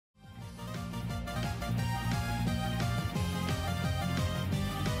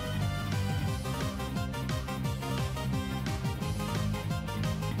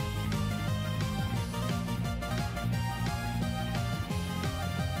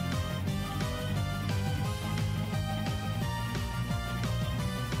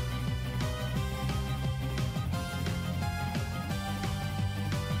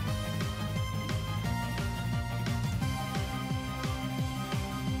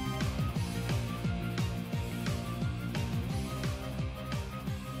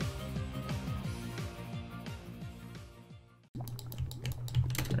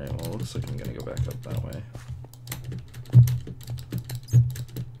Looks like I'm gonna go back up that way.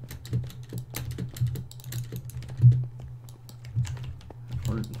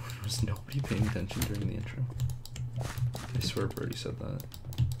 Or was nobody paying attention during the intro? I swear Brody said that.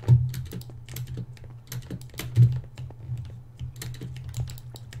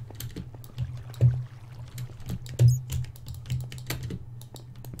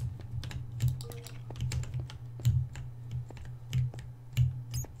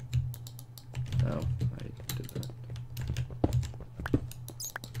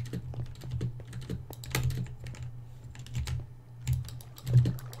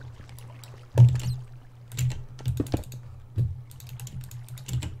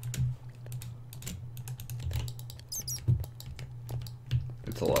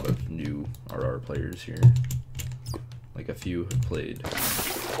 A lot of new RR players here. Like a few have played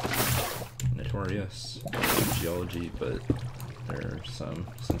Notorious, Geology, but there are some,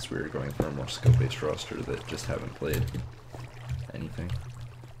 since we were going for a more skill-based roster, that just haven't played anything.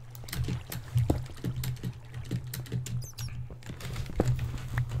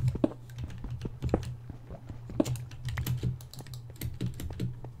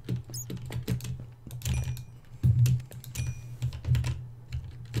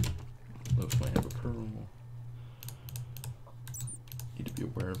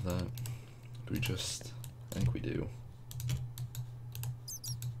 I think we do.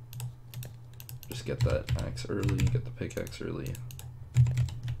 Just get that axe early, get the pickaxe early.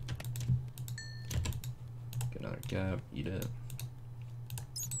 Get another gap, eat it.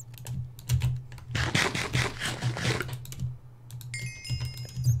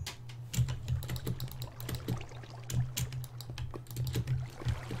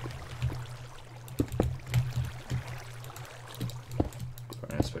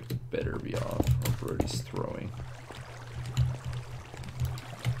 Fire aspect better be off, or Brody's throwing.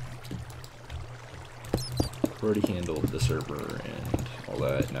 Brody handled the server and all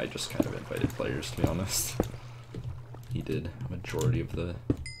that, and I just kind of invited players, to be honest. He did a majority of the,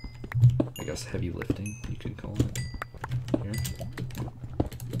 I guess, heavy lifting, you could call it, here.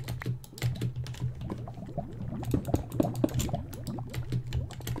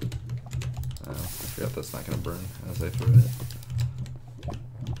 Oh, I forgot that's not going to burn as I throw it.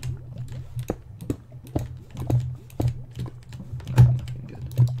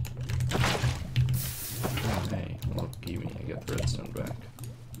 Redstone back.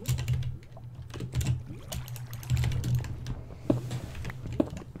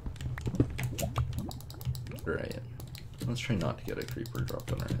 Right. Let's try not to get a creeper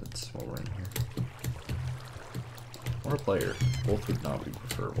dropped on our heads while we're in here. Or a player. Both would not be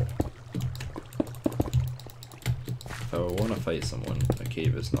preferable. If I want to fight someone, a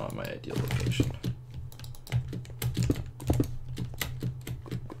cave is not my ideal location.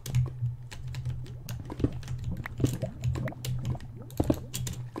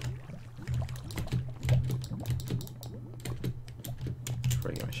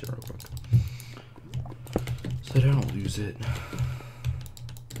 So I don't lose it.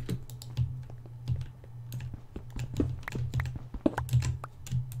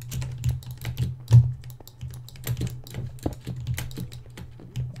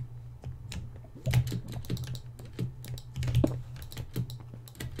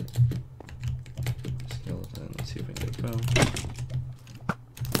 Skeleton, let's see if we can get a bow.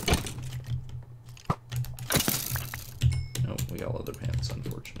 Nope, we got leather pants,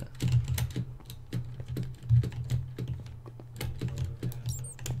 unfortunate.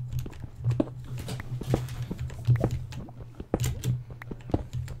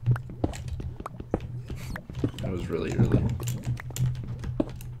 It was really early.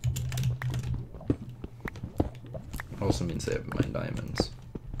 Also means they have my diamonds.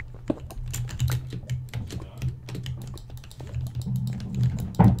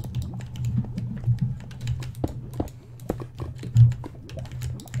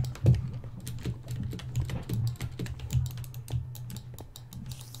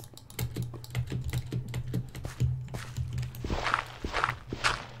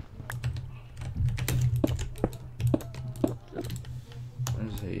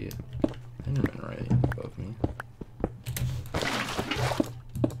 There's a Enderman right above me.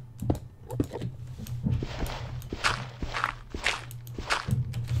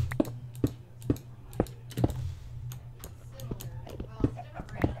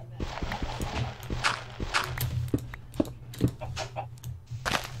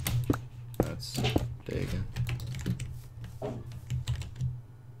 That's day again. I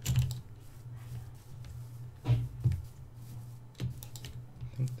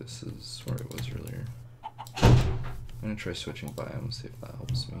think this is where it was earlier. I'm gonna try switching biomes, see if that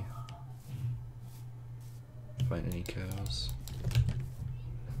helps me. find any cows.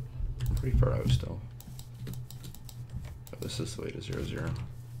 I'm pretty far out still. Oh, this is the way to 0-0.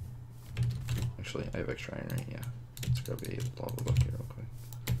 Actually, I have extra iron, right? Yeah. Let's grab a lava bucket real quick.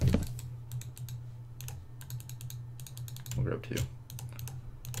 We'll grab 2.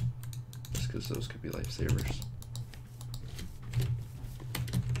 Just because those could be lifesavers.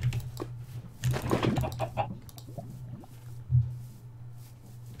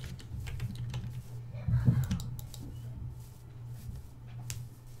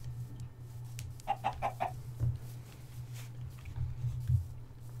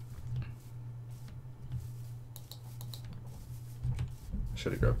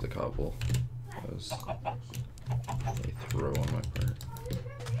 Should have grabbed the cobble. That was a throw on my part.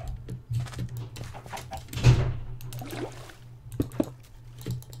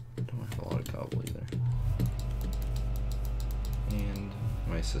 Don't have a lot of cobble either. And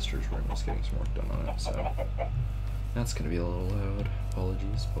my sister's room is getting some work done on it, so that's gonna be a little loud.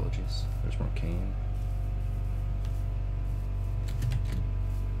 Apologies, apologies. There's more cane.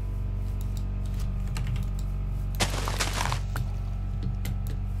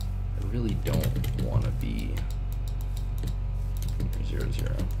 Really don't want to be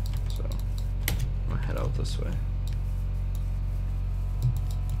 0-0, so I'm gonna head out this way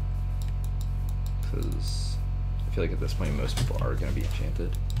because I feel like at this point most people are gonna be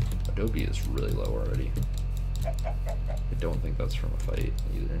enchanted. Adobe is really low already. I don't think that's from a fight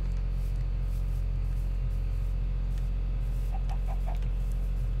either.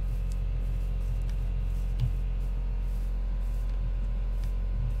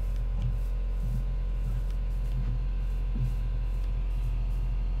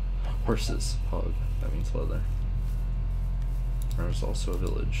 Horses, hog, that means leather. There's also a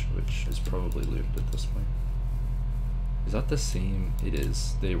village, which is probably looted at this point. Is that the same? It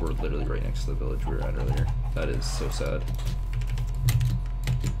is. They were literally right next to the village we were at earlier. That is so sad.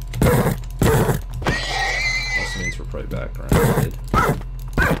 Also means we're probably back around the mid.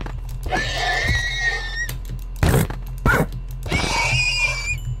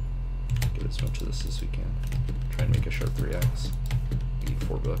 Get as much of this as we can. Try and make a sharp 3-axe. Need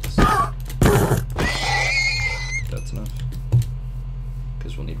 4 books. That's enough.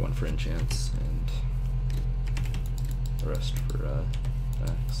 Because we'll need 1 for enchants and the rest for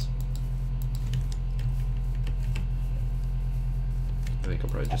axe. I think I'll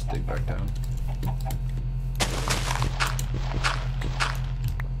probably just dig back down.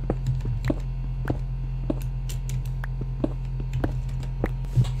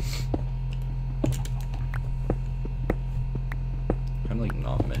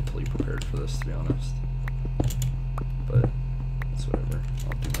 Prepared for this, to be honest, but it's whatever.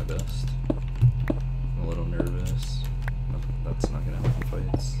 I'll do my best. I'm a little nervous. That's not gonna help in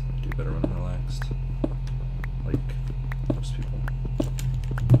fights. Do better when I'm relaxed, like most people.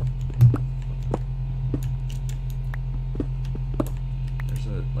 There's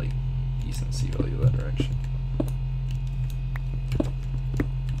a like decent C value that direction.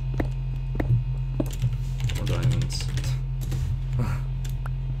 More diamonds.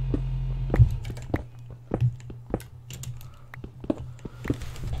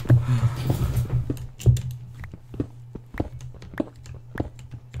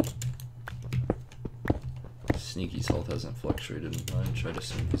 Sneaky's health hasn't fluctuated much. I'd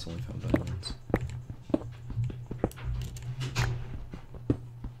assume he's only found diamonds.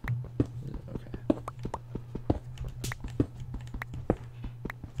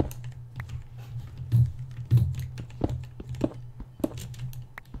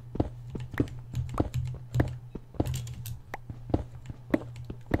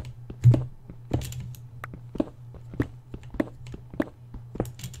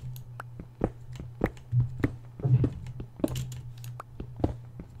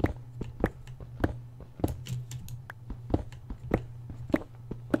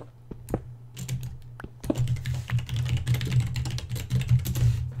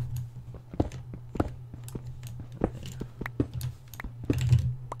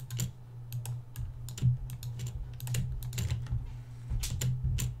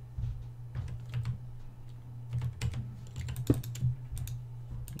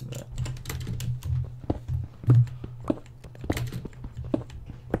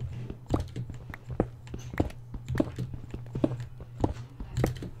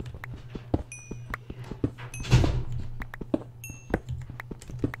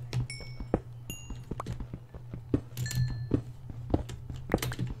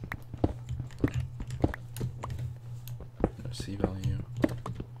 C value.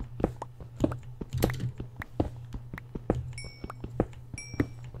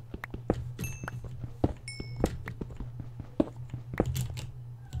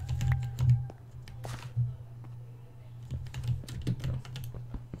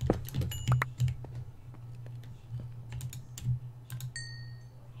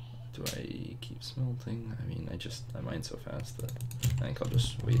 Smelting, I mean, I mine so fast that I think I'll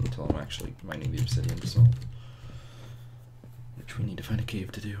just wait until I'm actually mining the obsidian to smelt. Which we need to find a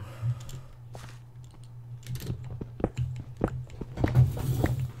cave to do.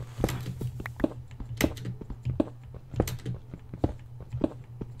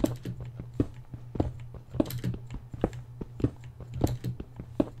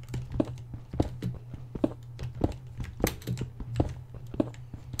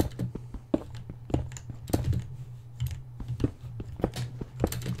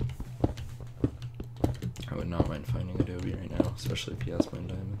 I would not mind finding Adobe right now, especially if he has mine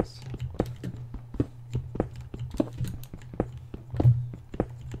diamonds.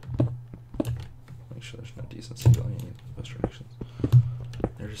 Make sure there's no decency value in those directions.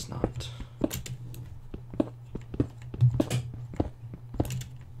 There's not.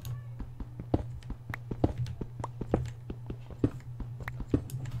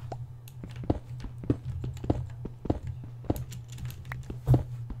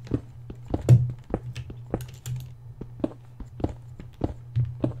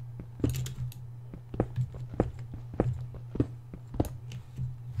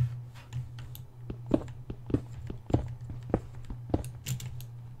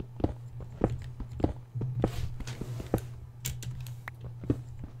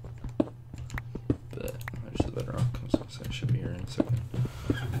 Should be here in a second.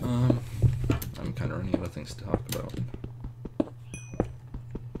 I'm kind of running out of things to talk about.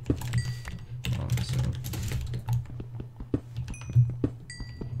 So.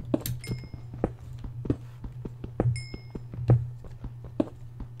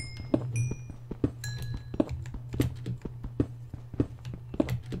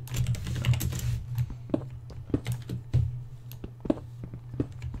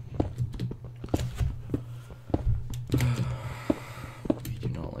 We do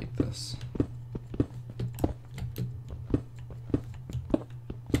not like this.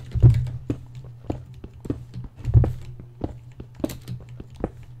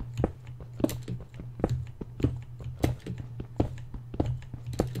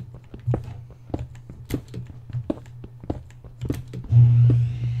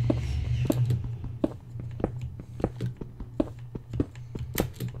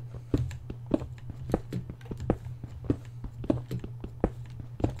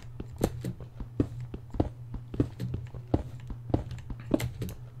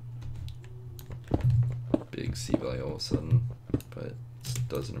 Big C value all of a sudden, but it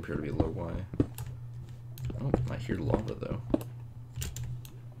doesn't appear to be low Y. Oh, I hear lava though.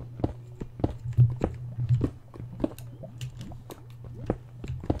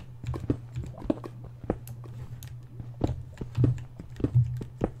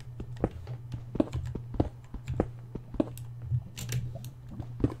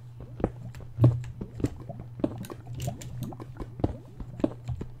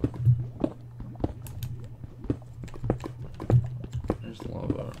 There's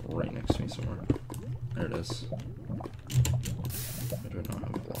lava right next to me somewhere. There it is. I do not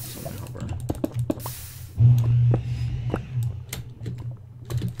have blocks on my hopper.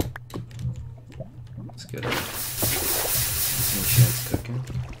 Let's get it. Some chance cooking.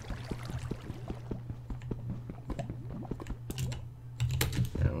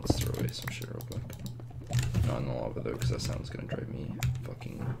 Yeah, let's throw away some shit real quick. Not in the lava though, because that sound's gonna drive me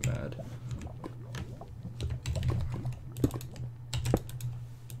fucking mad.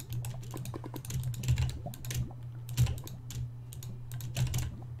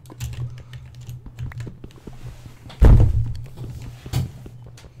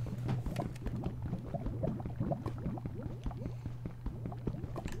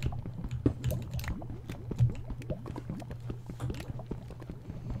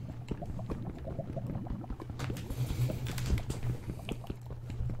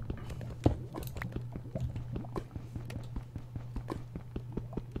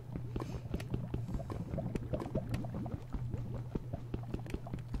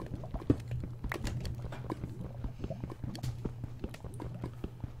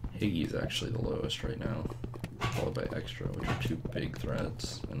 Higgy's actually the lowest right now, followed by Extra, which are two big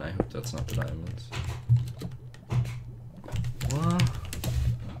threads, and I hope that's not the diamonds. What?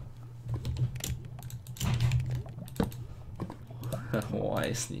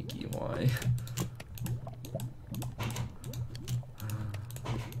 Why, sneaky, why?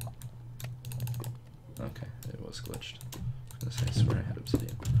 Okay, it was glitched. I was gonna say, I swear I had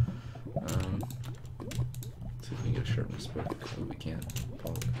obsidian. See if we can get a sharpness book. Oh, we can't.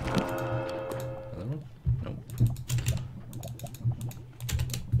 Another one? Nope.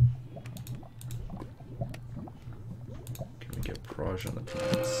 Can we get Proj on the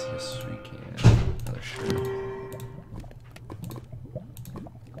plants? Yes, we can.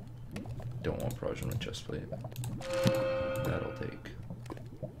 don't want Prodigy with chestplate. That'll take.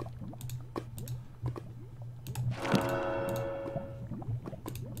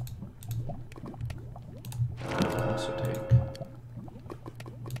 That'll also take.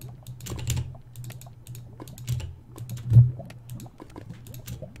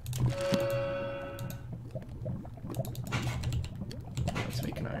 Let's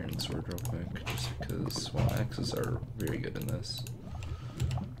make an iron sword real quick, just because, well, axes are very good in this.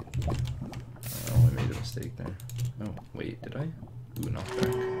 Oh, I made a mistake there. Oh, wait, did I? Ooh,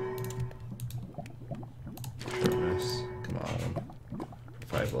 knockback. Sharpness. Come on.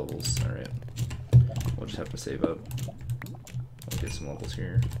 5 levels, alright. We'll just have to save up. We'll get some levels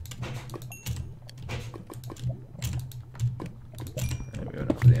here. Alright, we go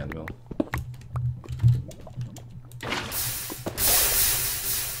down for the anvil.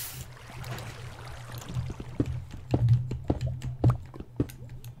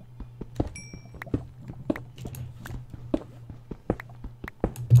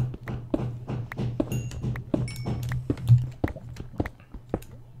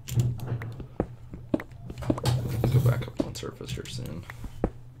 Surface here soon.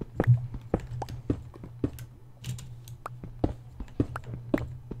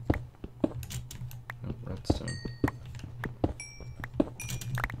 Oh, redstone.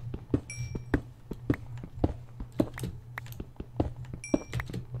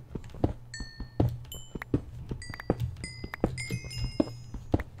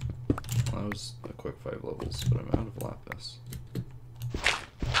 Well, that was a quick 5 levels, but I'm out of lapis.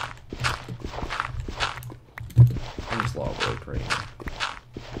 There's lava like right here.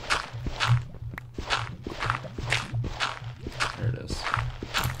 There it is.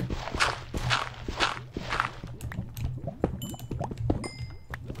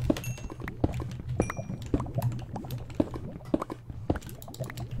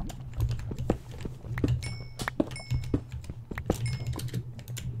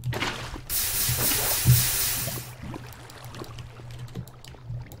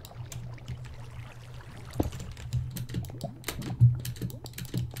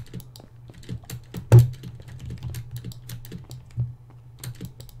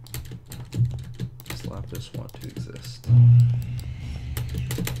 Lapis want to exist.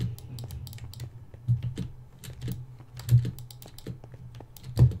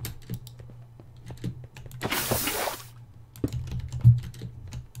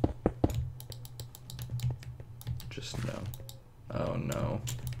 Just no. Oh no.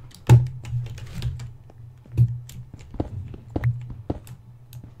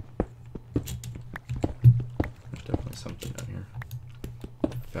 There's definitely something down here.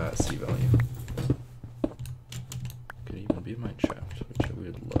 Fat C value. Could even be mine shaft, which I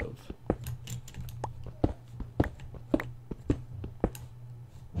would love.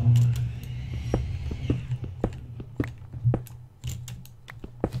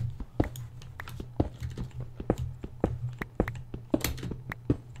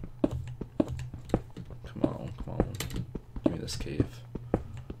 Come on, come on. Give me this cave.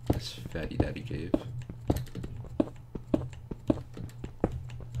 This fatty daddy cave.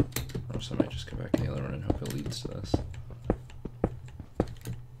 Or so I might just come back in the other one and hope it leads to this.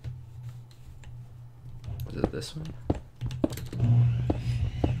 Is it this one?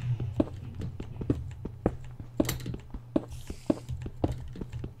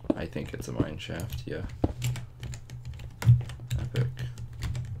 I think it's a mine shaft, yeah. Epic.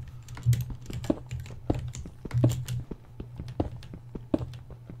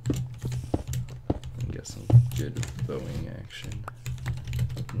 And get some good bowing action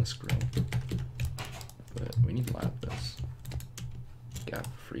up in this grill. But we need lapis. Gap,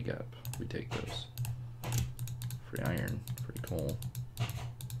 free gap. We take those. Free iron, free coal.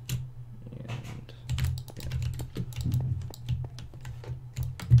 And yeah.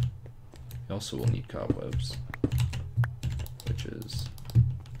 We also will need cobwebs, which is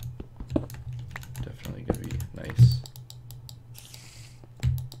definitely going to be nice.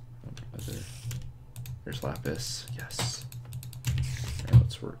 There's lapis, yes. Alright,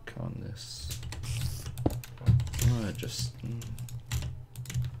 let's work on this.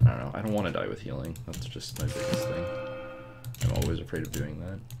 I don't know, I don't want to die with healing. That's just my biggest thing. I'm always afraid of doing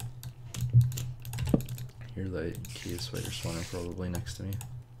that. Hear the cave spider spawning probably next to me.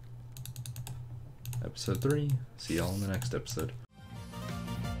 Episode 3. See y'all in the next episode.